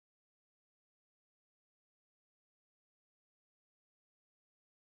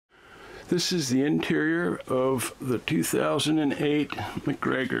This is the interior of the 2008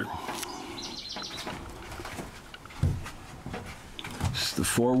 MacGregor. It's the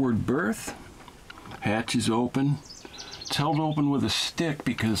forward berth. Hatch is open. It's held open with a stick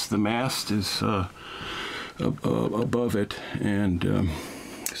because the mast is above it, and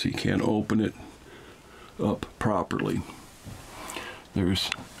so you can't open it up properly. There's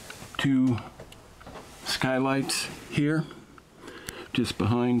two skylights here, just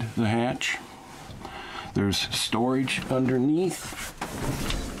behind the hatch. There's storage underneath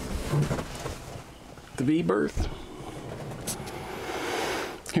the V berth.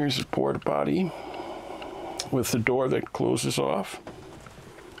 Here's the porta potty with the door that closes off.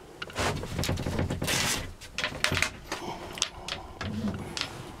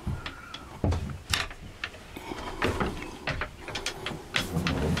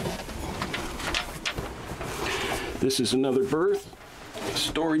 This is another berth,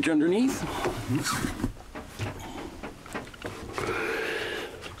 storage underneath.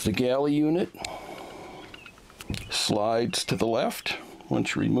 The galley unit slides to the left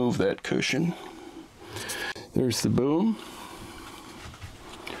once you remove that cushion. There's the boom,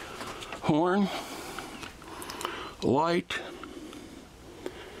 horn, light,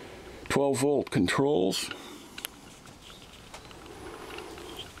 12-volt controls.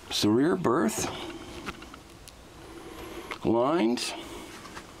 It's the rear berth, lines,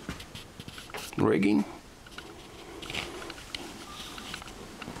 rigging.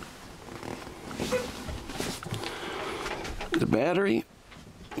 The battery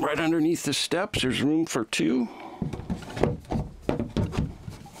right underneath the steps. There's room for two.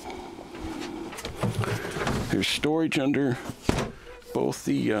 There's storage under both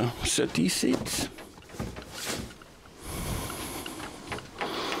the settee seats.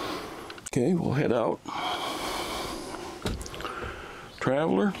 Okay, we'll head out.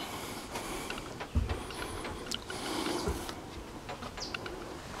 Traveler.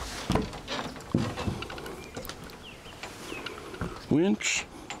 Winch.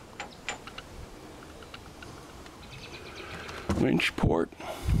 Winch port.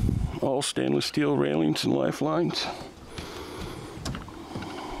 All stainless steel railings and lifelines.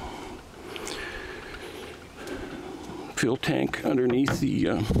 Fuel tank underneath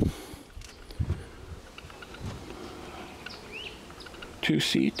the two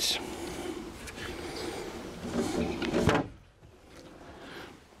seats.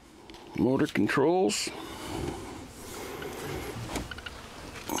 Motor controls.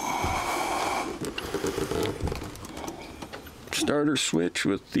 Starter switch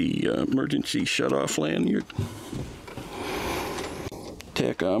with the emergency shut-off lanyard.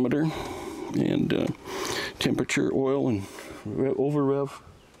 Tachometer and temperature, oil, and over rev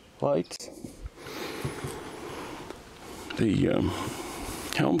lights. The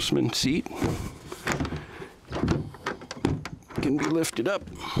helmsman seat can be lifted up.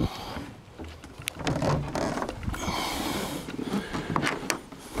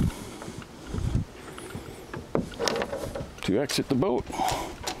 To exit the boat.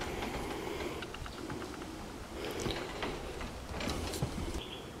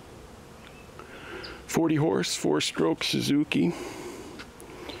 .40-horse, 4-stroke Suzuki.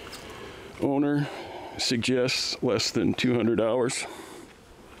 Owner suggests less than 200 hours.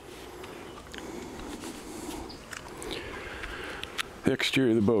 The exterior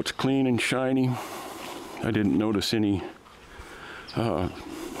of the boat's clean and shiny. I didn't notice any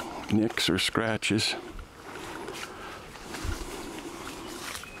nicks or scratches.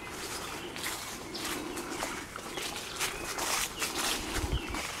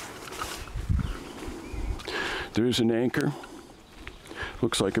 There's an anchor.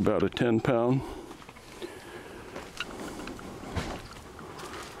 Looks like about a 10-pound.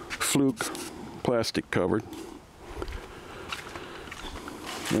 Fluke, plastic covered.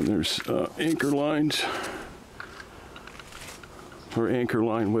 And there's anchor lines, or anchor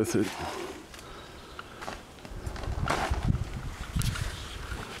line with it.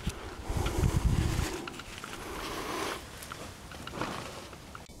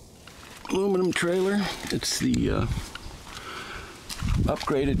 Aluminum trailer. It's the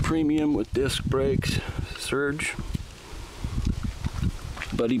upgraded premium with disc brakes, surge,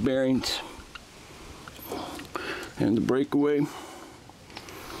 buddy bearings, and the breakaway.